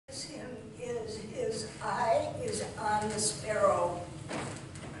on the sparrow.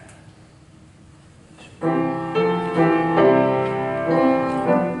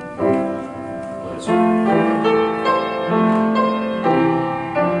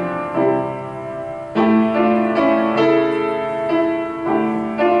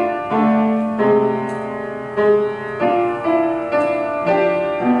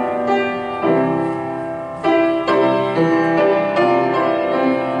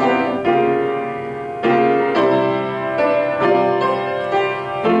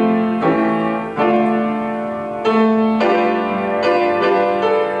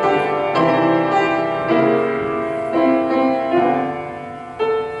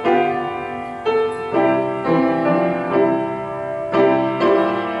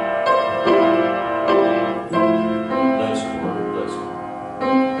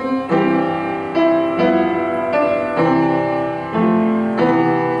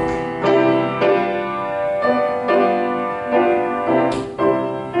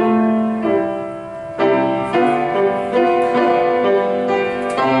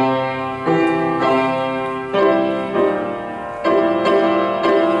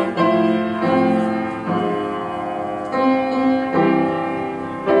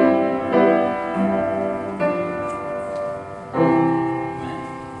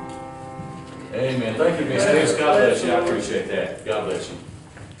 Amen. Thank you, Miss Liz. God bless you. I appreciate that. God bless you.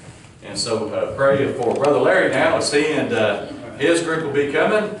 And so pray for Brother Larry now as he and his group will be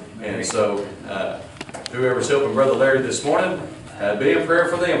coming. And so whoever's helping Brother Larry this morning, be in prayer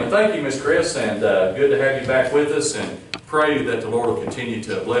for them. And thank you, Miss Chris, and good to have you back with us. And pray that the Lord will continue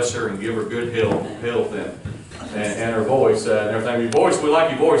to bless her and give her good health and her voice and everything. Your voice, we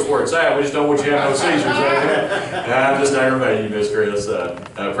like your voice where it's at. We just don't want you to have no seizures. I'm just aggravating you, Miss Chris.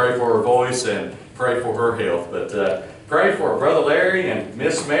 Pray for her voice and pray for her health. But pray for Brother Larry and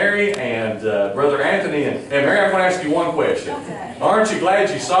Miss Mary and Brother Anthony. And Mary, I'm going to ask you one question. Okay. Aren't you glad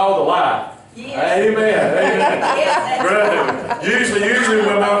you saw the light? Yes. Amen. Amen. Yes, Brother, usually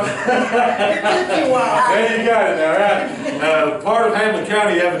when my there you got it now, right? Part of Hamilton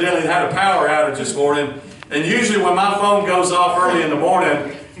County evidently had a power outage this morning, and usually when my phone goes off early in the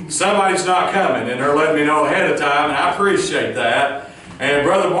morning, somebody's not coming, and they're letting me know ahead of time, and I appreciate that. And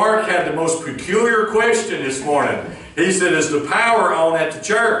Brother Mark had the most peculiar question this morning. He said, "Is the power on at the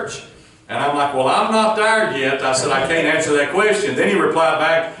church?" And I'm like, "Well, I'm not there yet." I said, "I can't answer that question." Then he replied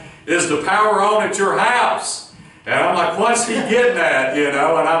back, "Is the power on at your house?" And I'm like, "What's he getting at?" You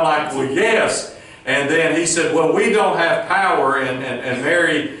know, and I'm like, "Well, yes." And then he said, "Well, we don't have power, and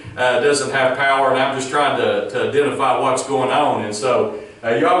Mary doesn't have power, and I'm just trying to identify what's going on." And so,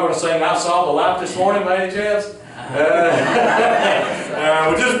 y'all going to sing "I Saw the Light" this morning, by any chance?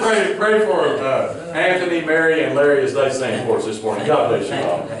 We'll just pray for Anthony, Mary, and Larry as they sing for us this morning. God bless you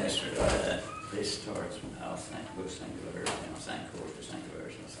all. Pastor, this starts when we'll sing the verse, and I'll sing chorus, we'll sing the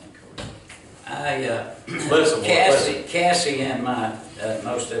verse, and I'll sing chorus. Cassie and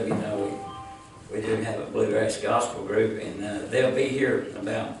most of you know, we do have a bluegrass gospel group, and they'll be here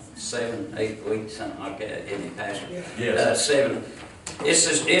about 7-8 weeks, something like that, isn't it, Pastor? Yes. 7. This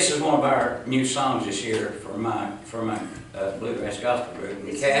is one of our new songs this year for my bluegrass gospel group.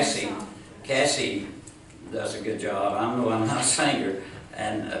 And Cassie does a good job. I'm not a singer,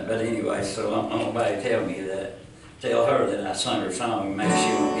 but anyway, so don't nobody tell her that I sung her song. Maybe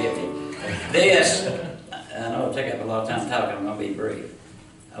she won't get me. This, I know it'll take up a lot of time talking. I'm going to be brief.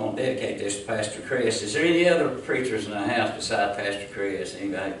 I want to dedicate this to Pastor Chris. Is there any other preachers in the house besides Pastor Chris?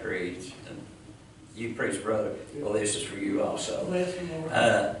 Anybody preach? You preach, brother. Well, this is for you also.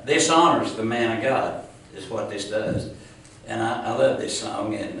 This honors the man of God, is what this does. And I love this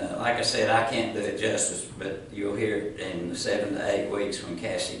song. And like I said, I can't do it justice, but you'll hear it in 7 to 8 weeks when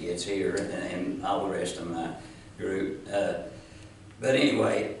Cassie gets here and all the rest of my group. But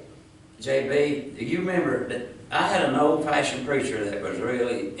anyway, JB, do you remember that I had an old-fashioned preacher that was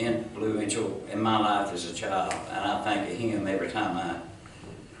really influential in my life as a child, and I think of him every time I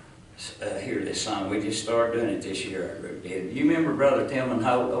hear this song. We just started doing it this year, our group did. You remember Brother Tillman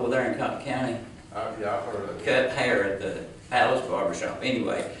Hope over there in Cotton County? Yeah, I've heard of it. Cut hair at the Palace Barbershop.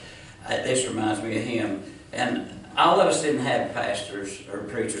 Anyway, this reminds me of him. And all of us didn't have pastors or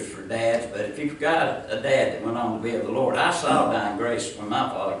preachers for dads, but if you've got a dad that went on to be of the Lord, I saw dying grace when my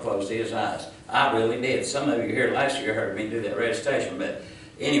father closed his eyes. I really did. Some of you here last year heard me do that recitation, but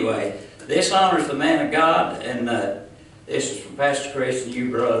anyway, this honors the man of God, and this is from Pastor Chris and you,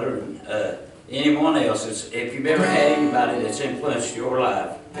 brother, and anyone else. If you've ever had anybody that's influenced your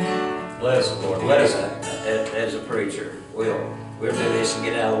life, Bless the Lord. Bless him. as a preacher, we'll do this and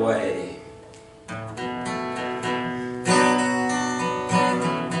get out of the way.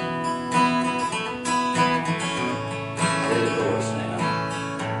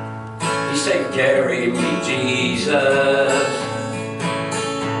 carry me, Jesus,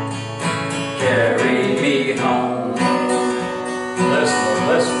 carry me home.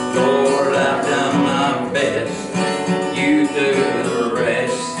 Lord, I've done my best, you do the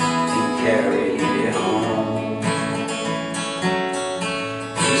rest, and carry me home.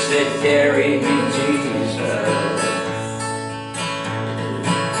 He said, carry me, Jesus,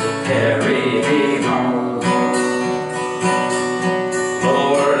 carry me home.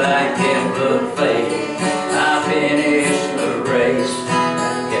 Lord, I kept the faith, I finished the race,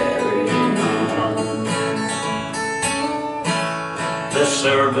 carry me home. The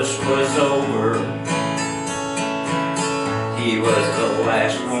service was over, he was the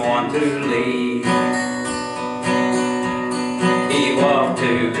last one to leave. He walked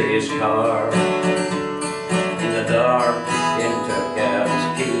to his car in the dark and took out his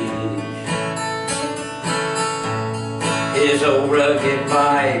keys. His old rugged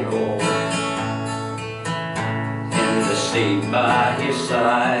Bible in the seat by his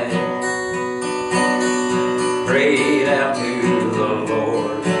side, prayed out to the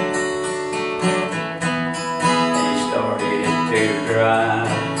Lord, and he started to drive.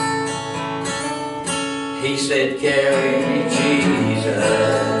 He said, carry me, Jesus,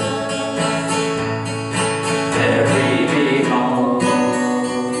 carry me home.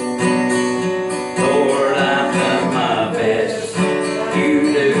 Lord, I've done my best, you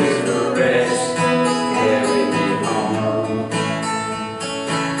do the rest, carry me home.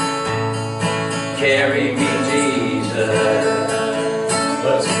 Carry me, Jesus,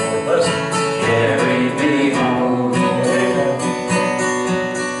 carry me home.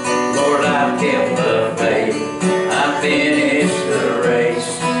 Lord, I've kept the faith, I finished the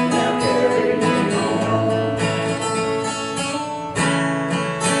race, now carry me home.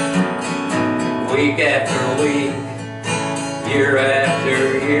 Week after week, year after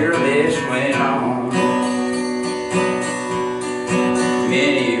year, this went on.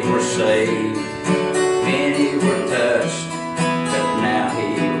 Many were saved, many were touched, but now he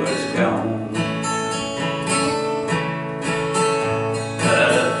was gone. But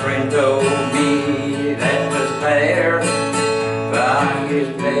a friend told me that was there by his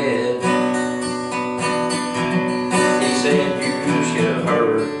bed. He said, you should have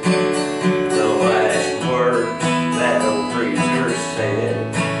heard the last words that old preacher said.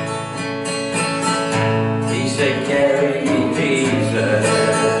 He said, carry me, Jesus,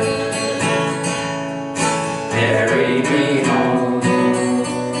 carry me home.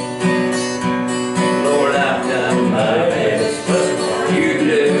 Lord, I've done my best, you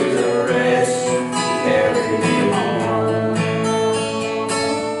do the rest, carry me home.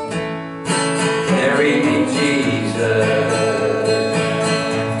 Carry me, Jesus,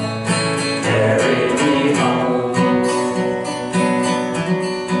 carry me home.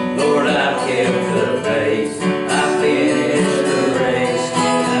 Lord, I've kept the faith, I finished the race,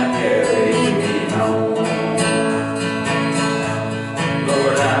 now carry me home.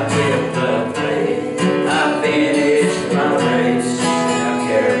 Lord, I've kept the faith, I finished my race, now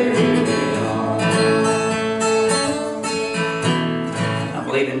carry me home. I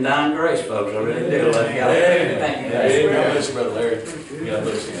believe in dying grace, folks, I really do. Love y'all. Thank you, guys. God bless you, Brother Larry. God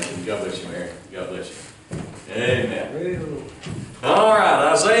bless you. God bless you, Mary. God bless you. Amen. All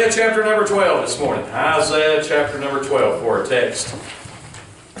right, Isaiah chapter number 12 this morning. Isaiah chapter number 12 for our text.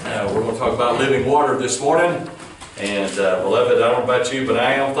 We're going to talk about living water this morning. And beloved, I don't know about you, but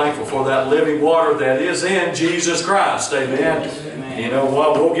I am thankful for that living water that is in Jesus Christ. Amen. Amen. You know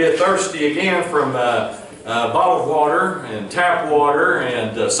what? We'll get thirsty again from bottled water and tap water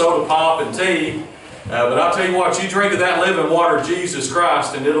and soda pop and tea. But I'll tell you what, you drink of that living water, Jesus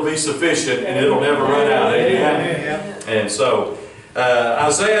Christ, and it'll be sufficient and it'll never run out. Amen. And so,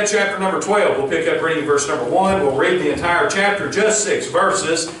 Isaiah chapter number 12, we'll pick up reading verse number 1. We'll read the entire chapter, just 6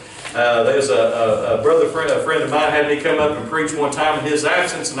 verses. There's a friend of mine had me come up and preach one time in his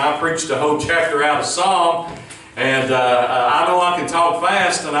absence, and I preached a whole chapter out of Psalm. And I know I can talk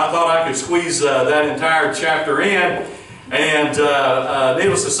fast, and I thought I could squeeze that entire chapter in. And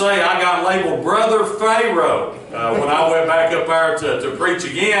needless to say, I got labeled Brother Pharaoh when I went back up there to preach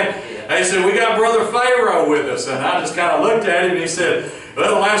again. They said, we got Brother Pharaoh with us. And I just kind of looked at him and he said,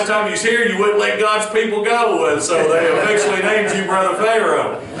 well, the last time you was here, you wouldn't let God's people go. And so they officially named you Brother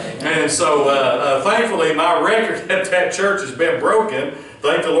Pharaoh. And so thankfully, my record at that church has been broken.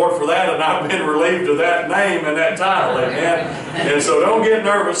 Thank the Lord for that, and I've been relieved of that name and that title, amen. And so don't get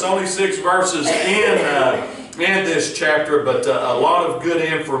nervous, only 6 verses in this chapter, but a lot of good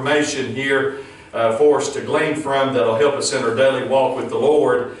information here for us to glean from that'll help us in our daily walk with the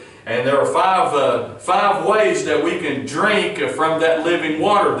Lord. And there are five ways that we can drink from that living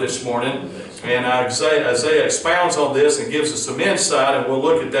water this morning. And Isaiah expounds on this and gives us some insight, and we'll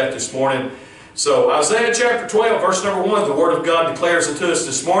look at that this morning. So Isaiah chapter 12, verse number 1, the Word of God declares unto us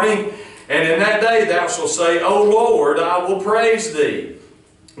this morning, "And in that day thou shalt say, O Lord, I will praise thee.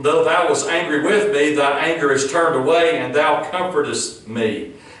 Though thou wast angry with me, thy anger is turned away, and thou comfortest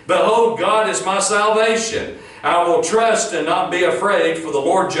me. Behold, God is my salvation. I will trust and not be afraid, for the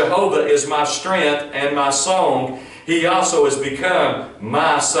Lord Jehovah is my strength and my song. He also is become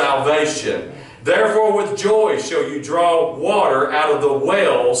my salvation. Therefore with joy shall you draw water out of the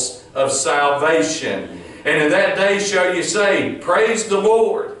wells of salvation. And in that day shall you say, Praise the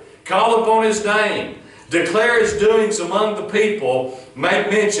Lord. Call upon His name. Declare His doings among the people.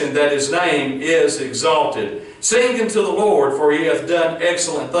 Make mention that His name is exalted. Sing unto the Lord, for He hath done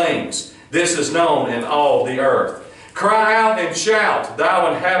excellent things. This is known in all the earth. Cry out and shout,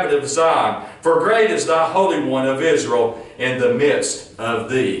 thou inhabitant of Zion, for great is thy Holy One of Israel in the midst of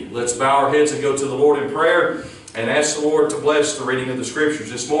thee." Let's bow our heads and go to the Lord in prayer and ask the Lord to bless the reading of the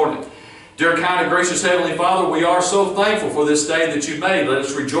Scriptures this morning. Dear kind and gracious Heavenly Father, we are so thankful for this day that you've made. Let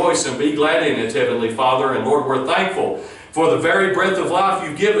us rejoice and be glad in it, Heavenly Father. And Lord, we're thankful for the very breath of life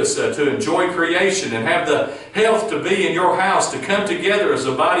you give us to enjoy creation and have the health to be in your house, to come together as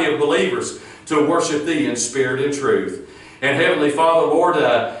a body of believers to worship Thee in spirit and truth. And Heavenly Father, Lord,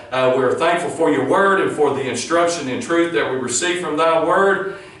 we're thankful for your Word and for the instruction and truth that we receive from Thy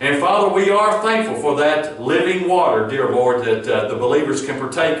Word. And Father, we are thankful for that living water, dear Lord, that the believers can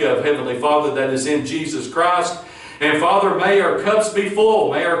partake of, Heavenly Father, that is in Jesus Christ. And Father, may our cups be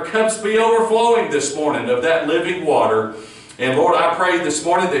full. May our cups be overflowing this morning of that living water. And Lord, I pray this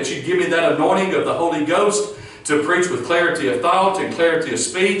morning that you give me that anointing of the Holy Ghost to preach with clarity of thought and clarity of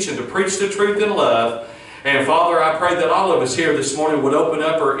speech and to preach the truth in love. And Father, I pray that all of us here this morning would open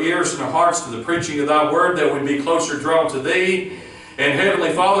up our ears and our hearts to the preaching of Thy Word, that we'd be closer drawn to Thee. And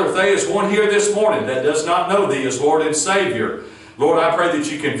Heavenly Father, if there is one here this morning that does not know Thee as Lord and Savior, Lord, I pray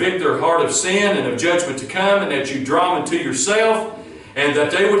that you convict their heart of sin and of judgment to come, and that you draw them to yourself, and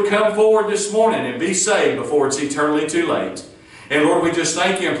that they would come forward this morning and be saved before it's eternally too late. And Lord, we just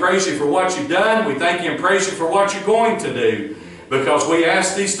thank you and praise you for what you've done. We thank you and praise you for what you're going to do, because we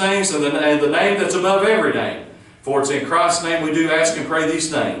ask these things in the name that's above every name. For it's in Christ's name we do ask and pray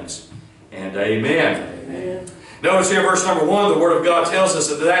these things. And amen. Amen. Notice here verse number 1, the Word of God tells us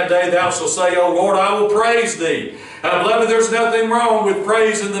that that day thou shalt say, O Lord, I will praise thee. Beloved, there's nothing wrong with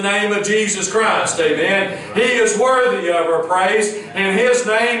praise in the name of Jesus Christ. Amen. He is worthy of our praise, and His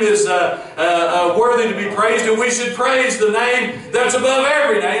name is worthy to be praised, and we should praise the name that's above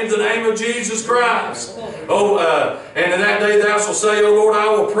every name, the name of Jesus Christ. And in that day thou shalt say, O Lord, I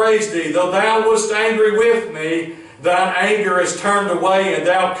will praise thee. Though thou wast angry with me, thine anger is turned away, and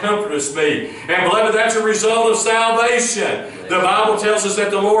thou comfortest me. And beloved, that's a result of salvation. The Bible tells us that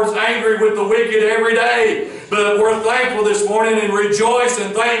the Lord's angry with the wicked every day. But we're thankful this morning and rejoice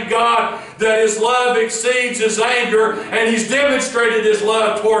and thank God that His love exceeds His anger, and He's demonstrated His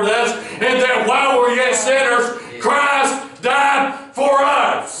love toward us, and that while we're yet sinners, Christ died for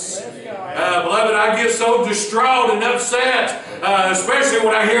us. Beloved, I get so distraught and upset, especially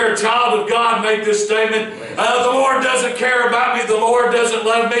when I hear a child of God make this statement, the Lord doesn't care about me, the Lord doesn't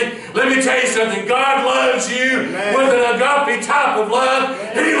love me. Let me tell you something, God loves you with an agape type of love.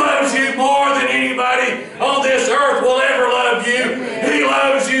 He loves you more than anybody on this earth will ever love you. He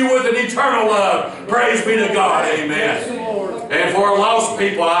loves you with an eternal love. Praise be to God. Amen. And for lost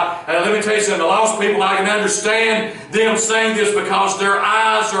people, let me tell you something, the lost people, I can understand them saying this because their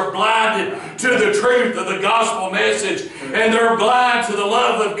eyes are blinded to the truth of the gospel message, and they're blind to the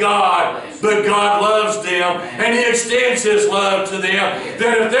love of God. But God loves them, and He extends His love to them,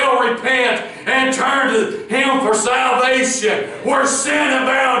 that if they'll repent and turn to Him for salvation, where sin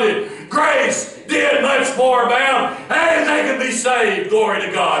abounded, grace did much more abound, and they can be saved. Glory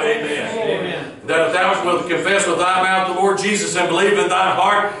to God. Amen. Amen. That if thou wilt confess with thy mouth the Lord Jesus and believe in thy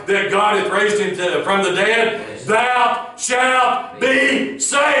heart that God hath raised Him from the dead, thou shalt be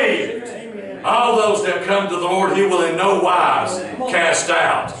saved. Amen. All those that come to the Lord, He will in no wise cast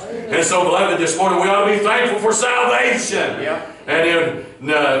out. And so, beloved, this morning we ought to be thankful for salvation. And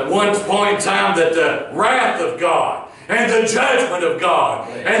in one point in time that the wrath of God and the judgment of God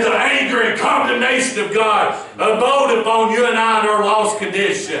and the anger and condemnation of God abode upon you and I in our lost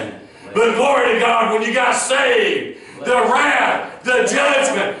condition. But glory to God, when you got saved, the wrath, the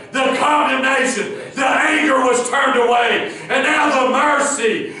judgment, the condemnation, the anger was turned away. And now the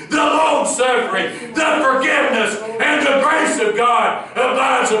mercy, the long-suffering, the forgiveness, and the grace of God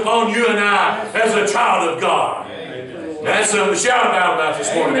abides upon you and I as a child of God. That's something to shout about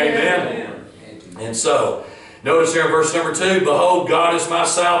this morning. Amen. And so, notice here in verse number 2, behold, God is my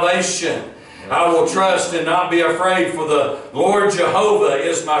salvation. I will trust and not be afraid, for the Lord Jehovah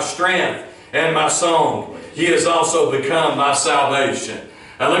is my strength and my song. He has also become my salvation.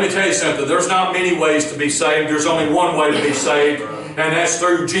 Now let me tell you something. There's not many ways to be saved. There's only one way to be saved, and that's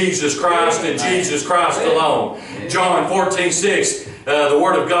through Jesus Christ and Jesus Christ alone. John 14:6, the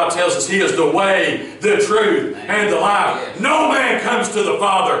Word of God tells us He is the way, the truth, and the life. No man comes to the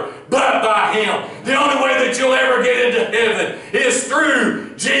Father but by Him. The only way that you'll ever get into heaven is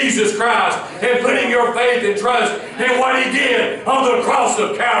through Jesus Christ and putting your faith and trust in what He did on the cross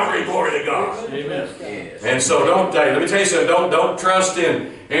of Calvary. Glory to God. Amen. And so let me tell you something, don't trust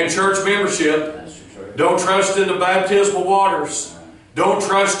in church membership. Don't trust in the baptismal waters. Don't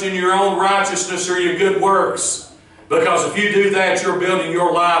trust in your own righteousness or your good works. Because if you do that, you're building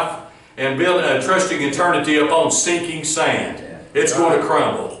your life and trusting eternity upon sinking sand. It's going to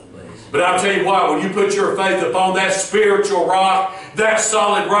crumble. But I'll tell you what, when you put your faith upon that spiritual rock, that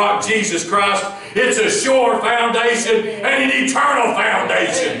solid rock, Jesus Christ, it's a sure foundation and an eternal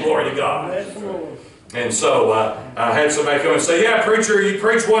foundation. Glory to God. And so I had somebody come and say, yeah, preacher, you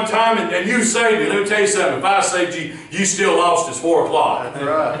preached one time and you saved me. Let me tell you something. If I saved you, you still lost. It's 4 o'clock.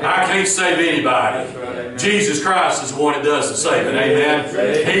 Right. I can't save anybody. Right. Jesus Christ is the one that does the saving. Amen.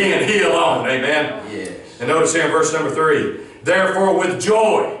 He and He alone. Amen. Yes. And notice here in verse number 3, therefore with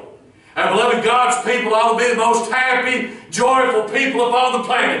joy. And beloved, God's people ought to be the most happy, joyful people of all the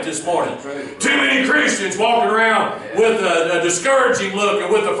planet this morning. Too many Christians walking around with a discouraging look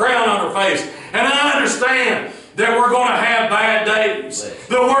and with a frown on their face. And I understand that we're going to have bad days.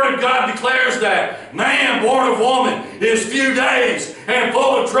 The Word of God declares that man born of woman is few days and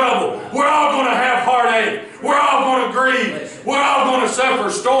full of trouble. We're all going to have heartache. We're all going to grieve. We're all going to suffer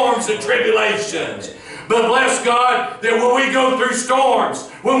storms and tribulations. But bless God that when we go through storms,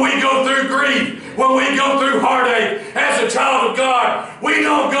 when we go through grief, when we go through heartache, as a child of God, we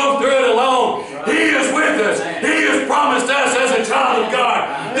don't go through it alone. He is with us. He has promised us as a child of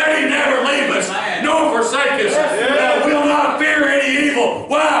God that He never leave us, nor forsake us. That we'll not fear any evil.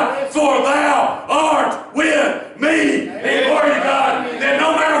 Why? For Thou art with me. And glory to God, that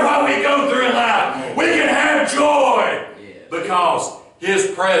no matter what we go through in life, we can have joy because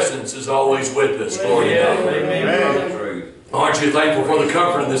His presence is always with us. Glory to God. Amen. Aren't you thankful for the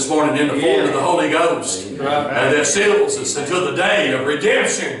comfort this morning in the form of the Holy Ghost that seals us until the day of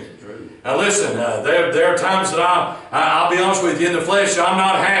redemption? Now listen, there are times that I'll be honest with you, in the flesh I'm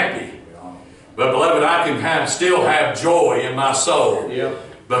not happy. But beloved, I can still have joy in my soul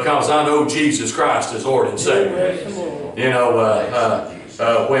because I know Jesus Christ is Lord and Savior. You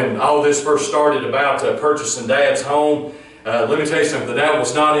know, when all this first started about purchasing Dad's home, let me tell you something, that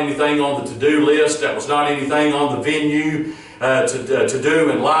was not anything on the to-do list. That was not anything on the venue to do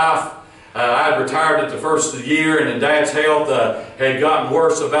in life. I had retired at the first of the year, and Dad's health had gotten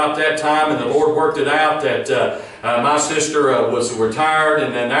worse about that time, and the Lord worked it out that my sister was retired,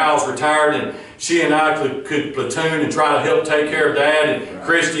 and then now I was retired, and she and I could platoon and try to help take care of Dad, and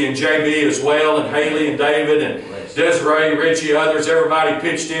Christy and JB as well, and Haley and David, and Desiree, Richie, others. Everybody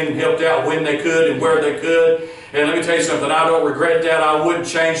pitched in and helped out when they could and where they could. And let me tell you something, I don't regret that. I wouldn't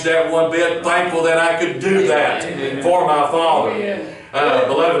change that one bit. Thankful that I could do that for my father.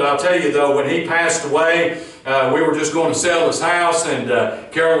 Beloved, I'll tell you though, when he passed away, we were just going to sell his house, and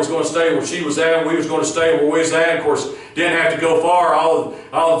Carol was going to stay where she was at, and we was going to stay where we was at. Of course, didn't have to go far. All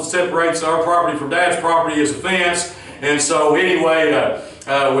that separates our property from Dad's property is a fence. And so anyway,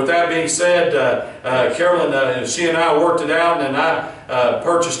 with that being said, Carolyn, she and I worked it out, and I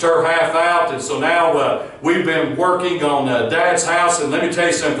purchased her half out, and so now we've been working on Dad's house. And let me tell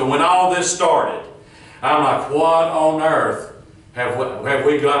you something, when all this started, I'm like, what on earth have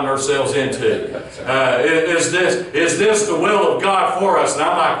we gotten ourselves into? Is this the will of God for us? And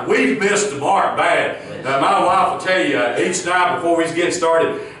I'm like, we've missed the mark bad. My wife will tell you each night before we get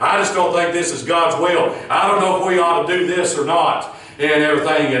started, I just don't think this is God's will. I don't know if we ought to do this or not and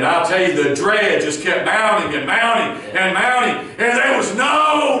everything. And I'll tell you, the dread just kept mounting and mounting and mounting, and there was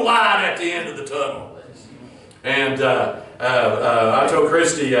no light at the end of the tunnel. And I told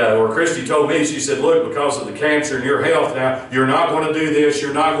Christy, or Christy told me, she said, look, because of the cancer in your health now, you're not going to do this,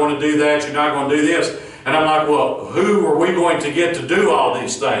 you're not going to do that, you're not going to do this. And I'm like, well, who are we going to get to do all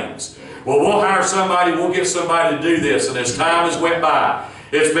these things? Well, we'll hire somebody, we'll get somebody to do this. And as time has went by,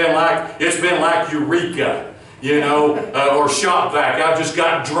 it's been like Eureka, you know, or shop vac. I've just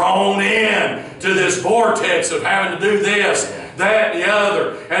got drawn in to this vortex of having to do this, that, the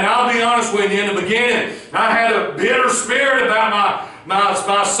other. And I'll be honest with you, in the beginning, I had a bitter spirit about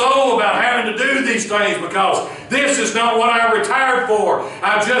my soul about having to do these things, because this is not what I retired for.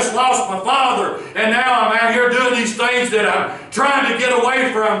 I just lost my father, and now I'm out here doing these things that I'm trying to get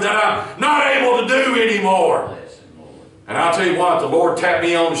away from, that I'm not able to do anymore. And I'll tell you what, the Lord tapped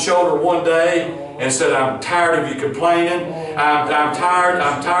me on the shoulder one day and said, I'm tired of you complaining. I'm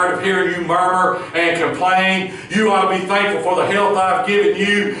tired of hearing you murmur and complain. You ought to be thankful for the health I've given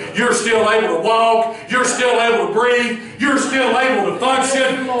you. You're still able to walk. You're still able to breathe. You're still able to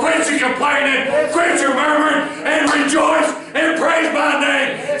function. Quit your complaining. Quit your murmuring, and rejoice and praise my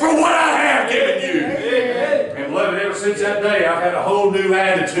name for what I have given you. And beloved, ever since that day, I've had a whole new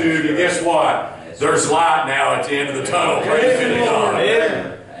attitude. And guess what? There's light now at the end of the tunnel. Praise be to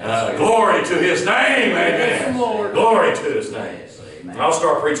God. Glory to His name. Amen. Glory to His name. I'll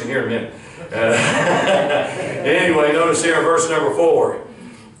start preaching here in a minute. Anyway, notice here in verse number 4.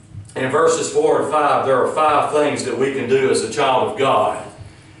 In verses 4 and 5, there are 5 things that we can do as a child of God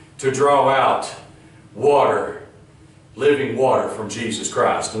to draw out water, living water from Jesus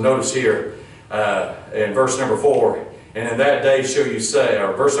Christ. And notice here in verse number 4, and in that day shall you say,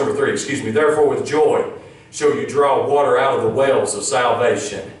 or verse number 3, excuse me, therefore with joy shall you draw water out of the wells of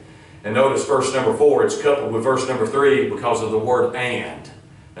salvation. And notice verse number 4, it's coupled with verse number 3 because of the word and.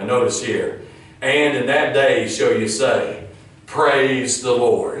 And notice here, and in that day shall you say, praise the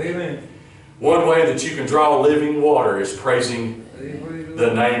Lord. Amen. One way that you can draw living water is praising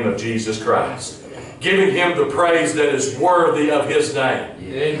the name of Jesus Christ. Giving Him the praise that is worthy of His name.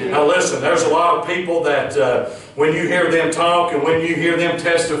 Amen. Now listen, there's a lot of people that when you hear them talk and when you hear them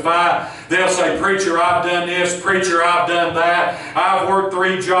testify, they'll say, preacher, I've done this. Preacher, I've done that. I've worked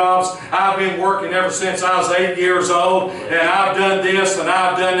 3 jobs. I've been working ever since I was 8 years old, and I've done this and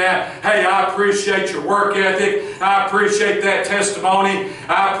I've done that. Hey, I appreciate your work ethic. I appreciate that testimony.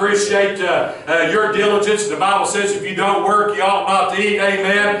 I appreciate your diligence. The Bible says if you don't work, you ought not to eat.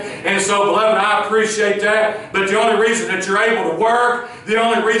 Amen. And so, beloved, I appreciate that. But the only reason that you're able to work, the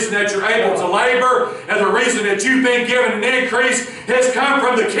only reason that you're able to labor, and the reason that you've been given an increase has come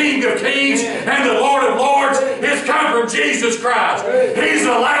from the King of Kings and the Lord of Lords. It's come from Jesus Christ. He's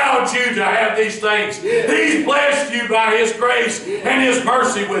allowed you to have these things. He's blessed you by His grace and His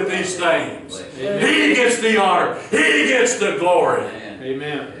mercy with these things. He gets the honor. He gets the glory.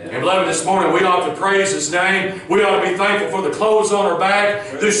 Amen. And beloved, this morning we ought to praise His name. We ought to be thankful for the clothes on our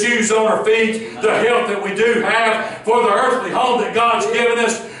back, the shoes on our feet, the health that we do have, for the earthly home that God's given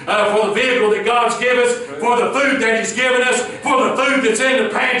us, for the vehicle that God's given us, for the food that He's given us, for the food that's in the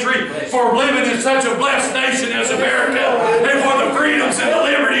pantry, for living in such a blessed nation as America, and for the freedoms and the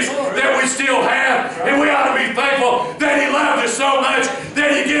liberties that we still have. And we ought to be thankful that He loved us so much that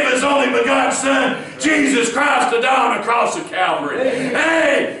He gave His only begotten Son, Jesus Christ, to die on the cross of Calvary.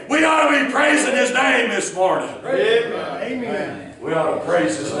 Hey, we ought to be praising His name this morning. Amen. We ought to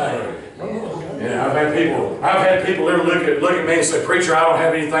praise His name. Yeah, I've had people that look at me and say, preacher, I don't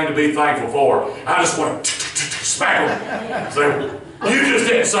have anything to be thankful for. I just want to smack them. So, you just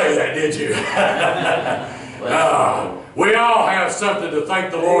didn't say that, did you? We all have something to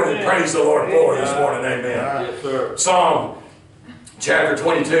thank the Lord and praise the Lord for this morning. Amen. Yes, sir. Psalm chapter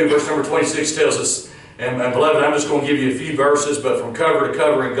 22, verse number 26 tells us, and beloved, I'm just going to give you a few verses, but from cover to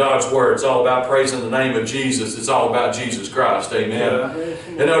cover in God's Word, it's all about praising the name of Jesus. It's all about Jesus Christ. Amen.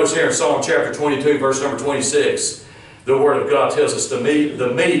 And notice here in Psalm chapter 22, verse number 26, the Word of God tells us, the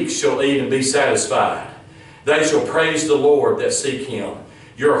meek shall eat and be satisfied. They shall praise the Lord that seek Him.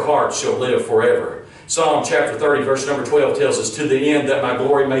 Your heart shall live forever. Psalm chapter 30, verse number 12 tells us, to the end that my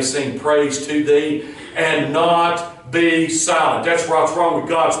glory may sing praise to Thee and not be silent. That's what's wrong with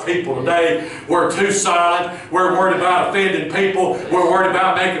God's people today. We're too silent. We're worried about offending people. We're worried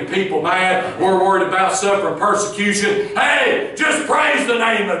about making people mad. We're worried about suffering persecution. Hey, just praise the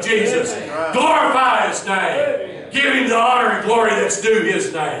name of Jesus. Glorify His name. Give Him the honor and glory that's due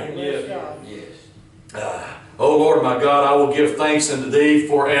His name. Oh Lord my God, I will give thanks unto Thee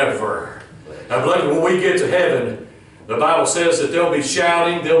forever. Now beloved, when we get to heaven, the Bible says that they'll be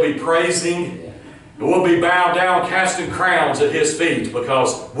shouting, they'll be praising, and we'll be bowed down, casting crowns at His feet,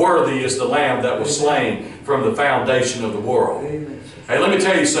 because worthy is the Lamb that was slain from the foundation of the world. Hey, let me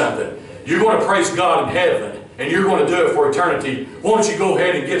tell you something. You're going to praise God in heaven, and you're going to do it for eternity. Why don't you go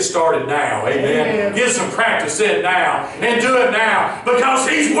ahead and get started now? Amen. Get some practice in now, and do it now, because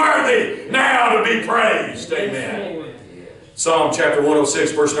He's worthy now to be praised. Amen. Psalm chapter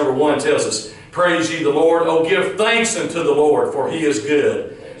 106, verse number 1 tells us, praise ye the Lord. Oh, give thanks unto the Lord, for He is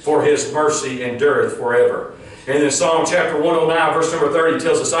good, for His mercy endureth forever. And then Psalm chapter 109, verse number 30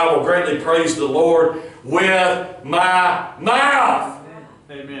 tells us, I will greatly praise the Lord with my mouth.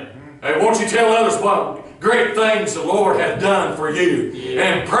 Amen. Hey, won't you tell others what great things the Lord hath done for you,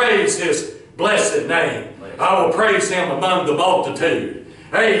 and praise His blessed name. I will praise Him among the multitude.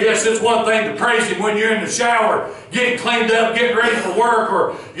 Hey, yes, it's one thing to praise Him when you're in the shower, getting cleaned up, getting ready for work,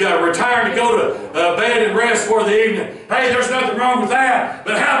 or retiring to go to bed and rest for the evening. Hey, there's nothing wrong with that.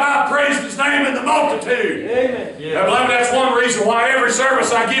 But how about praising His name in the multitude? Amen. Yeah. Beloved, that's one reason why every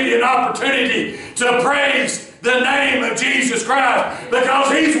service I give you an opportunity to praise the name of Jesus Christ,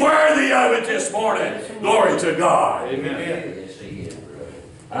 because He's worthy of it this morning. Glory to God. Amen.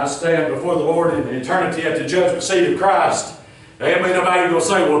 I stand before the Lord in eternity at the judgment seat of Christ. There ain't nobody going to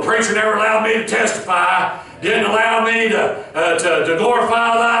say, well, the preacher never allowed me to testify, didn't allow me to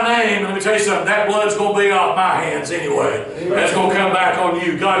glorify Thy name. Let me tell you something, that blood's going to be off my hands anyway. That's going to come back on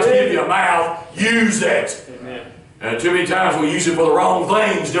you. God's given you a mouth, use it. Too many times we use it for the wrong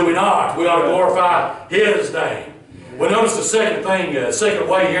things, do we not? We ought to glorify His name. Well, notice the second thing, second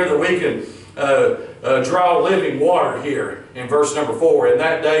way here that we can draw living water here in verse number 4. In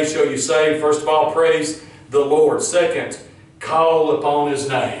that day shall you say, first of all, praise the Lord. Second, call upon His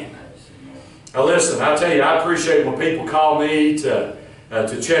name. Now listen, I tell you, I appreciate when people call me to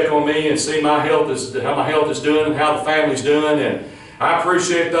check on me and see how my health is doing and how the family's doing. And I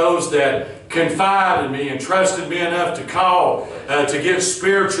appreciate those that confide in me and trusted me enough to call to get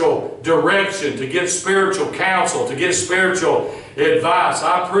spiritual direction, to get spiritual counsel, to get spiritual advice.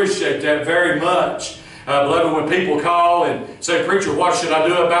 I appreciate that very much. Beloved, when people call and say, preacher, what should I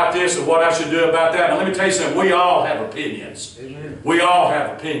do about this and what I should do about that? Now let me tell you something, we all have opinions. Amen. We all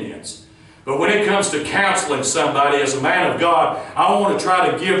have opinions. But when it comes to counseling somebody as a man of God, I want to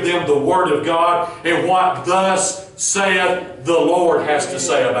try to give them the Word of God and what thus saith the Lord has to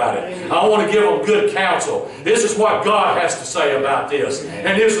say about it. I want to give them good counsel. This is what God has to say about this.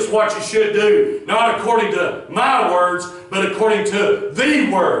 And this is what you should do, not according to my words, but according to the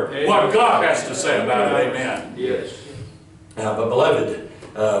Word, what God has to say about it. Amen. Yes. But beloved,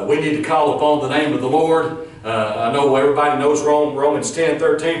 we need to call upon the name of the Lord. I know everybody knows Romans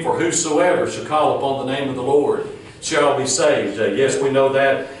 10:13, for whosoever shall call upon the name of the Lord shall be saved. Yes, we know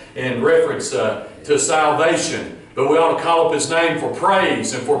that in reference to salvation. But we ought to call up His name for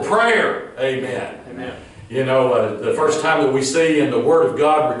praise and for prayer. Amen. Amen. You know, the first time that we see in the Word of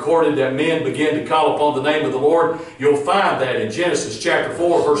God recorded that men begin to call upon the name of the Lord, you'll find that in Genesis chapter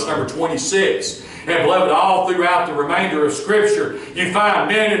 4, verse number 26. And beloved, all throughout the remainder of Scripture, you find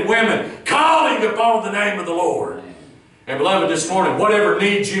men and women calling upon the name of the Lord. And beloved, this morning, whatever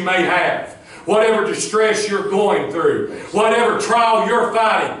needs you may have, whatever distress you're going through, whatever trial you're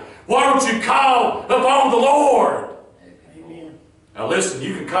fighting, why don't you call upon the Lord? Amen. Now listen,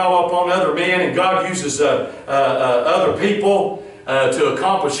 you can call upon other men, and God uses other people to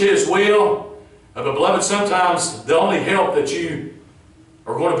accomplish His will. But beloved, sometimes the only help that you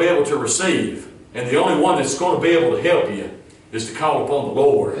are going to be able to receive, and the only one that's going to be able to help you, is to call upon the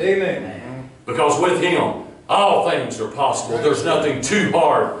Lord. Amen. Because with Him, all things are possible. There's nothing too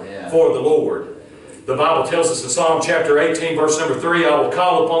hard for the Lord. The Bible tells us in Psalm chapter 18, verse number 3, I will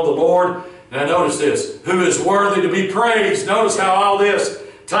call upon the Lord. Now notice this, who is worthy to be praised. Notice how all this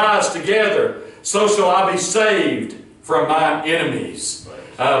ties together. So shall I be saved from my enemies.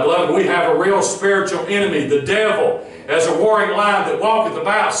 Beloved, we have a real spiritual enemy, the devil, as a roaring lion that walketh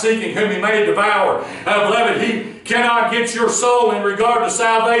about, seeking whom he may devour. Beloved, he cannot get your soul in regard to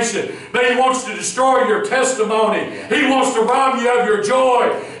salvation, but he wants to destroy your testimony. He wants to rob you of your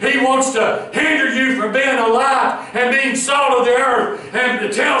joy. He wants to hinder you from being a light and being salt of the earth and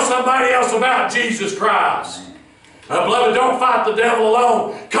to tell somebody else about Jesus Christ. Beloved, don't fight the devil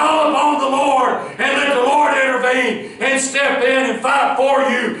alone. Call upon the Lord and let the Lord intervene and step in and fight for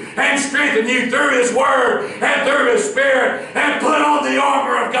you and strengthen you through His Word and through His Spirit, and put on the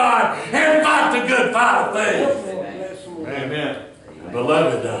armor of God and fight the good fight of faith. Amen.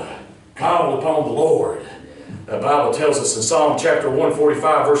 Beloved, call upon the Lord. The Bible tells us in Psalm chapter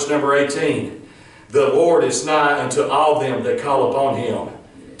 145, verse number 18, the Lord is nigh unto all them that call upon Him,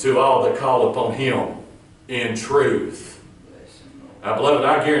 to all that call upon Him in truth. Now, beloved,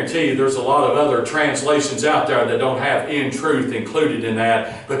 I guarantee you there's a lot of other translations out there that don't have "in truth" included in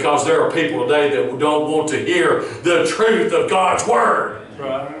that, because there are people today that don't want to hear the truth of God's Word.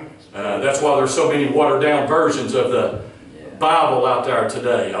 That's why there's so many watered-down versions of the Bible out there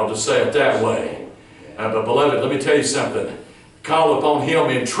today. I'll just say it that way. But beloved, let me tell you something. Call upon Him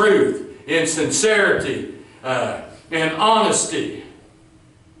in truth, in sincerity, in honesty.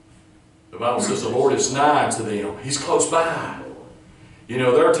 The Bible says the Lord is nigh to them. He's close by. You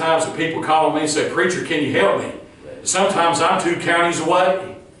know, there are times that people call on me and say, preacher, can you help me? Sometimes I'm 2 counties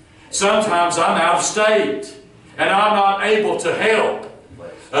away. Sometimes I'm out of state. And I'm not able to help.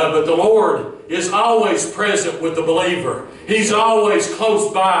 But the Lord is always present with the believer. He's always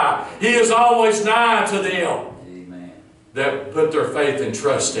close by. He is always nigh to them Amen. that put their faith and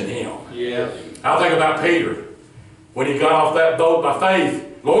trust in Him. Yes. I think about Peter when he got off that boat by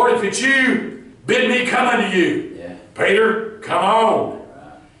faith. Lord, if it's you, bid me come unto you. Yeah. Peter, come on.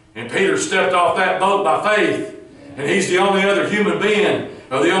 Right. And Peter stepped off that boat by faith. And he's the only other human being,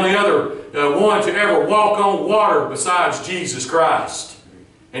 or the only other one to ever walk on water besides Jesus Christ.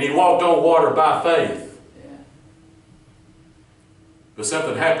 And he walked on water by faith. Yeah. But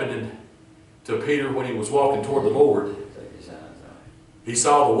something happened to Peter when he was walking toward the Lord. Take his eyes off. He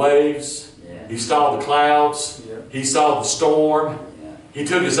saw the waves. Yeah. He saw the clouds. Yeah. He saw the storm. Yeah. He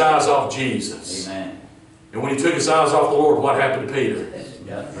took his eyes off Jesus. Amen. And when he took his eyes off the Lord, what happened to Peter?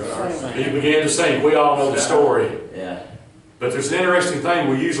 Got through our He sin. began to sink. We all know the story. Yeah. But there's an interesting thing.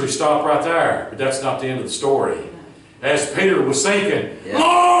 We usually stop right there. But that's not the end of the story. As Peter was sinking, Yeah.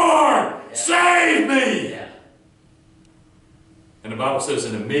 Lord, save me! Yeah. And the Bible says,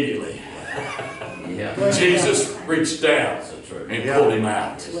 and immediately Yeah. Jesus reached down That's the truth. and pulled him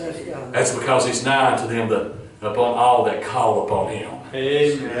out. That's because he's nigh to them upon all that call upon him.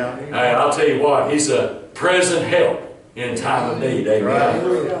 Amen. Hey, I'll tell you what, he's a present help in time of need.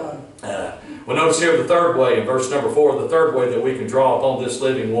 Amen. Well, notice here the third way, in verse number 4, the third way that we can draw upon this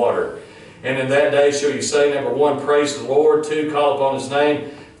living water. And in that day shall you say, number 1, praise the Lord. 2, call upon His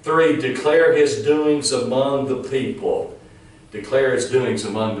name. 3, declare His doings among the people. Declare His doings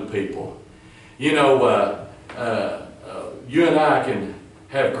among the people. You know, you and I can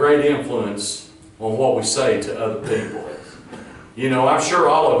have great influence on what we say to other people. You know, I'm sure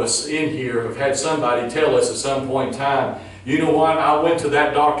all of us in here have had somebody tell us at some point in time, you know what, I went to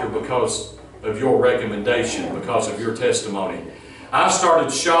that doctor because of your recommendation, because of your testimony. I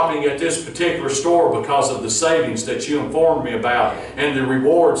started shopping at this particular store because of the savings that you informed me about and the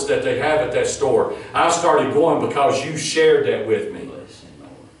rewards that they have at that store. I started going because you shared that with me.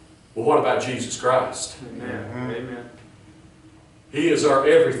 Well, what about Jesus Christ? Amen. Amen. He is our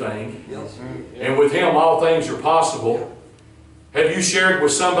everything, and with Him all things are possible. Have you shared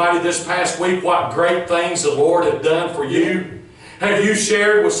with somebody this past week what great things the Lord has done for you? Have you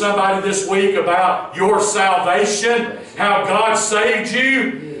shared with somebody this week about your salvation? How God saved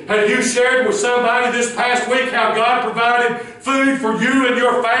you? Have you shared with somebody this past week how God provided food for you and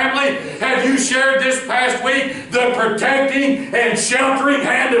your family? Have you shared this past week the protecting and sheltering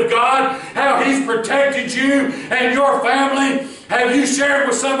hand of God? How He's protected you and your family? Have you shared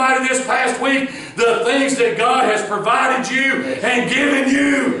with somebody this past week the things that God has provided you and given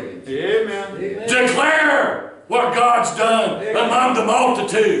you? Amen. Declare what God's done among the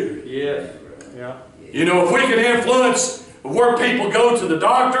multitude. Yes. Yeah. You know, if we can influence where people go to the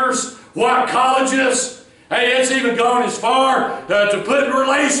doctors, what colleges, hey, it's even gone as far to putting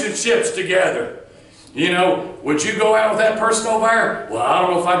relationships together. You know, would you go out with that person over there? Well, I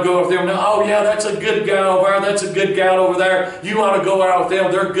don't know if I'd go with them. No, oh yeah, that's a good guy over there. That's a good gal over there. You ought to go out with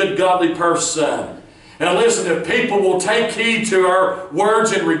them. They're a good, godly person. Now listen, if people will take heed to our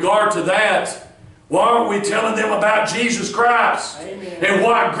words in regard to that, why aren't we telling them about Jesus Christ? Amen. And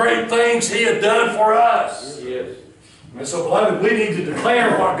what great things He had done for us? Yes. And so, beloved, we need to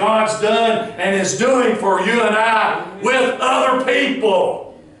declare what God's done and is doing for you and I with other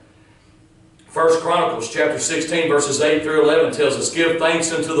people. 1 Chronicles chapter 16, verses 8 through 11 tells us, give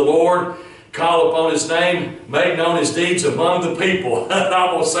thanks unto the Lord, call upon His name, make known His deeds among the people. That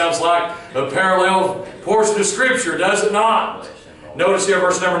almost sounds like a parallel portion of Scripture, does it not? Notice here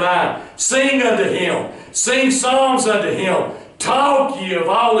verse number 9. Sing unto Him, sing songs unto Him, talk ye of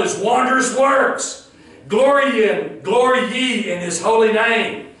all His wondrous works. Glory ye in His holy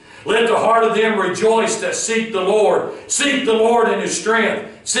name. Let the heart of them rejoice that seek the Lord. Seek the Lord in His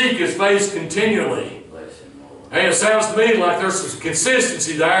strength. Seek His face continually. Hey, it sounds to me like there's some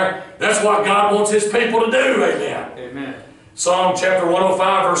consistency there. That's what God wants His people to do. Amen. Amen. Psalm chapter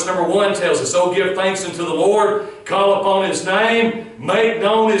 105 verse number 1 tells us, oh, give thanks unto the Lord, call upon His name, make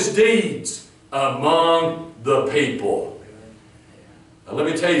known His deeds among the people. Now, let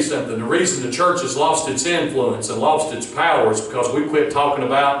me tell you something. The reason the church has lost its influence and lost its power is because we quit talking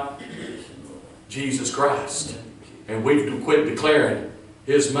about Jesus Christ. And we've quit declaring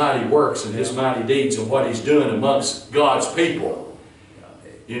His mighty works and His mighty deeds and what He's doing amongst God's people.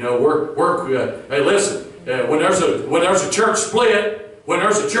 You know, hey, listen. When there's a church split, when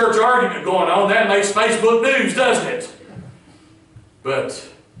there's a church argument going on, that makes Facebook news, doesn't it?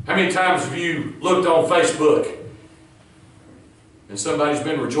 But how many times have you looked on Facebook and somebody's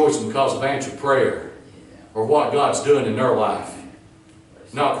been rejoicing because of answered prayer or what God's doing in their life?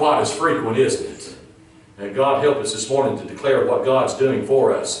 Not quite as frequent, isn't it? And God help us this morning to declare what God's doing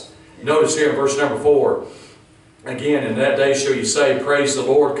for us Notice here in verse number 4, again, in that day shall you say, praise the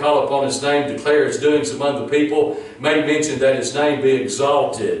Lord, call upon His name, declare His doings among the people, make mention that His name be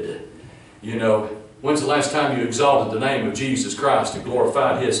exalted. You know, when's the last time you exalted the name of Jesus Christ and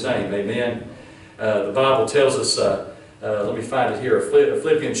glorified His name? Amen. The Bible tells us, let me find it here,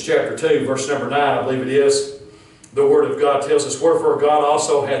 Philippians chapter 2, verse number 9, I believe it is. The Word of God tells us, wherefore God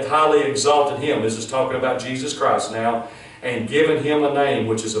also hath highly exalted Him. This is talking about Jesus Christ now. And given Him a name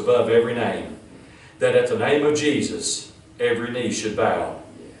which is above every name, that at the name of Jesus every knee should bow,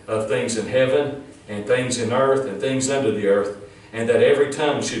 of things in heaven and things in earth and things under the earth, and that every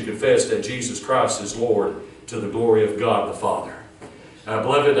tongue should confess that Jesus Christ is Lord, to the glory of God the Father.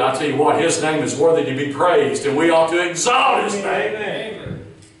 Beloved, I tell you what, His name is worthy to be praised, and we ought to exalt His name. Amen.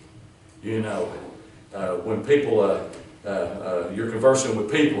 You know, when people, you're conversing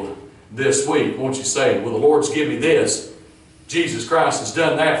with people this week, won't you say, well, the Lord's given me this. Jesus Christ has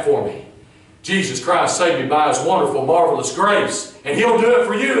done that for me. Jesus Christ saved me by His wonderful, marvelous grace, and He'll do it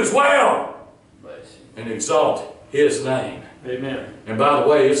for you as well. And exalt His name. Amen. And by the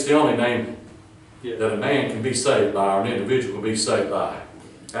way, it's the only name Yeah. that a man can be saved by, or an individual can be saved by.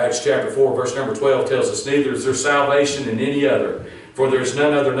 Acts chapter 4, verse number 12 tells us, neither is there salvation in any other, for there is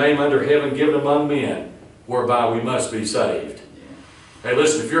none other name under heaven given among men, whereby we must be saved. Hey,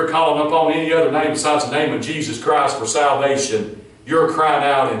 listen, if you're calling upon any other name besides the name of Jesus Christ for salvation, you're crying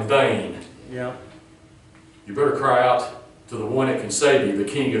out in vain. Yeah. You better cry out to the one that can save you, the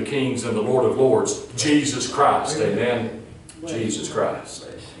King of Kings and the Lord of Lords, Jesus Christ. Amen? Jesus Christ.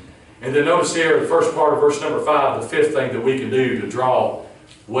 And then notice here, the first part of verse number 5, the fifth thing that we can do to draw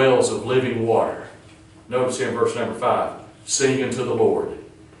wells of living water. Notice here in verse number 5, sing unto the Lord.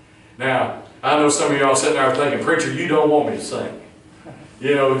 Now, I know some of y'all sitting there thinking, preacher, you don't want me to sing.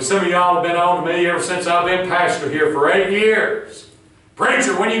 You know, some of y'all have been on to me ever since I've been pastor here for 8 years.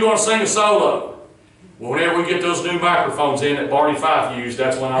 Preacher, when are you going to sing a solo? Well, whenever we get those new microphones in that Barney Fife used,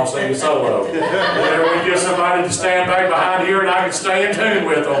 that's when I'll sing a solo. Whenever we get somebody to stand back behind here and I can stay in tune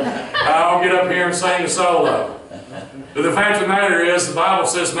with them, I'll get up here and sing a solo. But the fact of the matter is, the Bible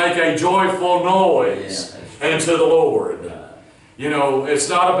says, make a joyful noise unto the Lord. You know, it's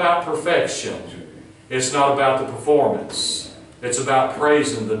not about perfection. It's not about the performance. It's about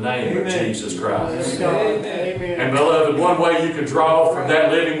praising the name of Jesus Christ. Amen. And beloved, one way you can draw from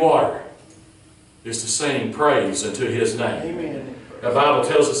that living water is to sing praise unto His name. Amen. The Bible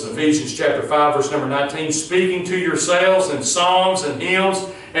tells us in Ephesians chapter 5, verse number 19, speaking to yourselves in psalms and hymns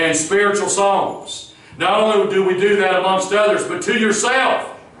and spiritual songs. Not only do we do that amongst others, but to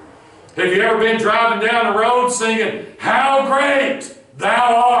yourself. Have you ever been driving down the road singing, how great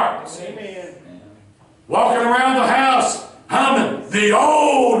thou art? Amen. Walking around the house humming the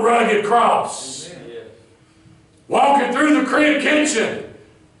old rugged cross. Walking through the crib kitchen,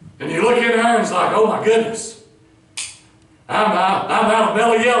 and you look in there and it's like, oh my goodness, I'm out of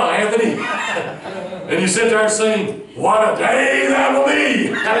mellow yellow, Anthony. And you sit there and sing, what a day that will be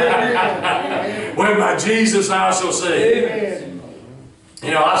when my Jesus I shall see. Amen.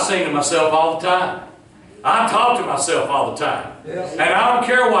 You know, I sing to myself all the time. I talk to myself all the time. And I don't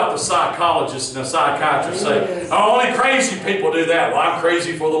care what the psychologists and the psychiatrists say. Only crazy people do that. Well, I'm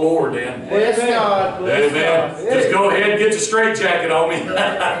crazy for the Lord then. Bless God. Bless Amen. God. Just go ahead and get your straitjacket on me.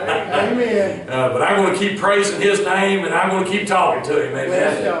 Amen. But I'm going to keep praising His name, and I'm going to keep talking to Him.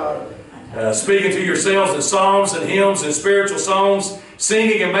 Bless Amen. God. Speaking to yourselves in psalms and hymns and spiritual songs,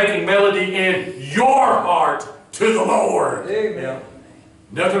 singing and making melody in your heart to the Lord. Amen.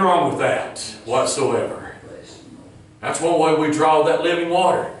 Nothing wrong with that whatsoever. That's one way we draw that living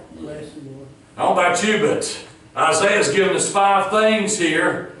water. Bless the Lord. I don't know about you, but Isaiah's given us 5 things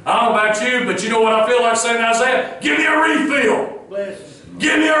here. I don't know about you, but you know what I feel like saying to Isaiah? Give me a refill. Bless.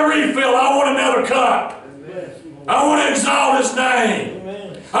 Give me a refill. I want another cup. Bless the Lord. I want to exalt His name.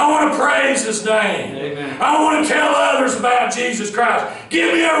 Amen. I want to praise His name. Amen. I want to tell others about Jesus Christ.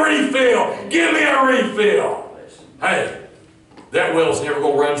 Give me a refill. Give me a refill. Hey, that well's never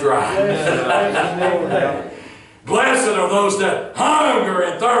going to run dry. Bless. Blessed are those that hunger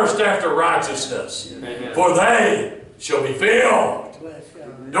and thirst after righteousness, Amen. for they shall be filled. Bless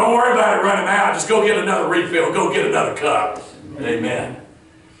God. Don't worry about it running out. Just go get another refill. Go get another cup. Amen.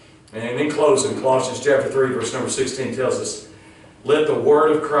 And in closing, Colossians chapter 3, verse number 16 tells us, let the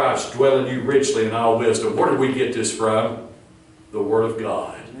word of Christ dwell in you richly in all wisdom. Where did we get this from? The Word of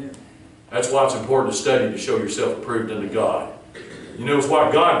God. That's why it's important to study to show yourself approved unto God. You know, it's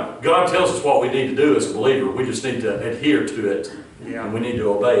what God tells us what we need to do as a believer. We just need to adhere to it, and we need to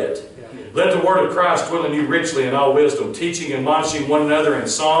obey it. Let the word of Christ dwell in you richly in all wisdom, teaching and admonishing one another in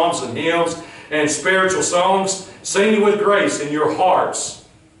psalms and hymns and spiritual songs, singing with grace in your hearts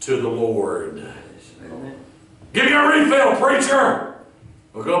to the Lord. Give you a refill, preacher.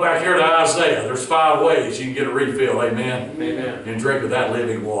 We'll go back here to Isaiah. There's 5 ways you can get a refill, amen? Amen. And drink of that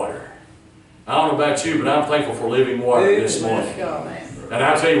living water. I don't know about you, but I'm thankful for living water this morning. And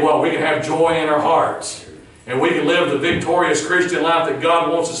I tell you what, we can have joy in our hearts. And we can live the victorious Christian life that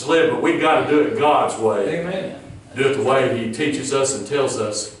God wants us to live, but we've got to do it God's way. Amen. Do it the way He teaches us and tells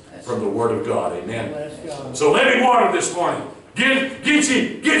us from the Word of God. Amen. Bless God. So living water this morning. Get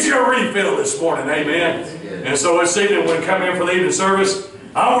you a refill this morning. Amen. And so this evening when we come in for the evening service,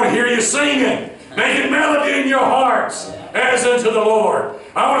 I want to hear you singing, making melody in your hearts as unto the Lord.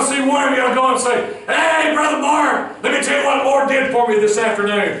 I want to see one of you go and say, hey, Brother Mark, let me tell you what the Lord did for me this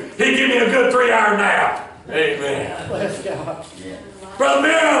afternoon. He gave me a good 3-hour nap. Amen. Bless God. Brother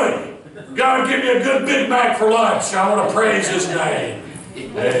Billy, God give me a good Big Mac for lunch. I want to praise His name.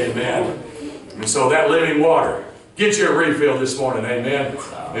 Amen. And so that living water, get you a refill this morning. Amen.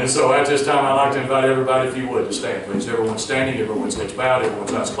 And so at this time, I'd like to invite everybody, if you would, to stand, please. Everyone's standing, everyone's heads bowed,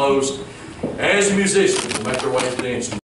 everyone's eyes closed. As the musicians will make their way to the instrument.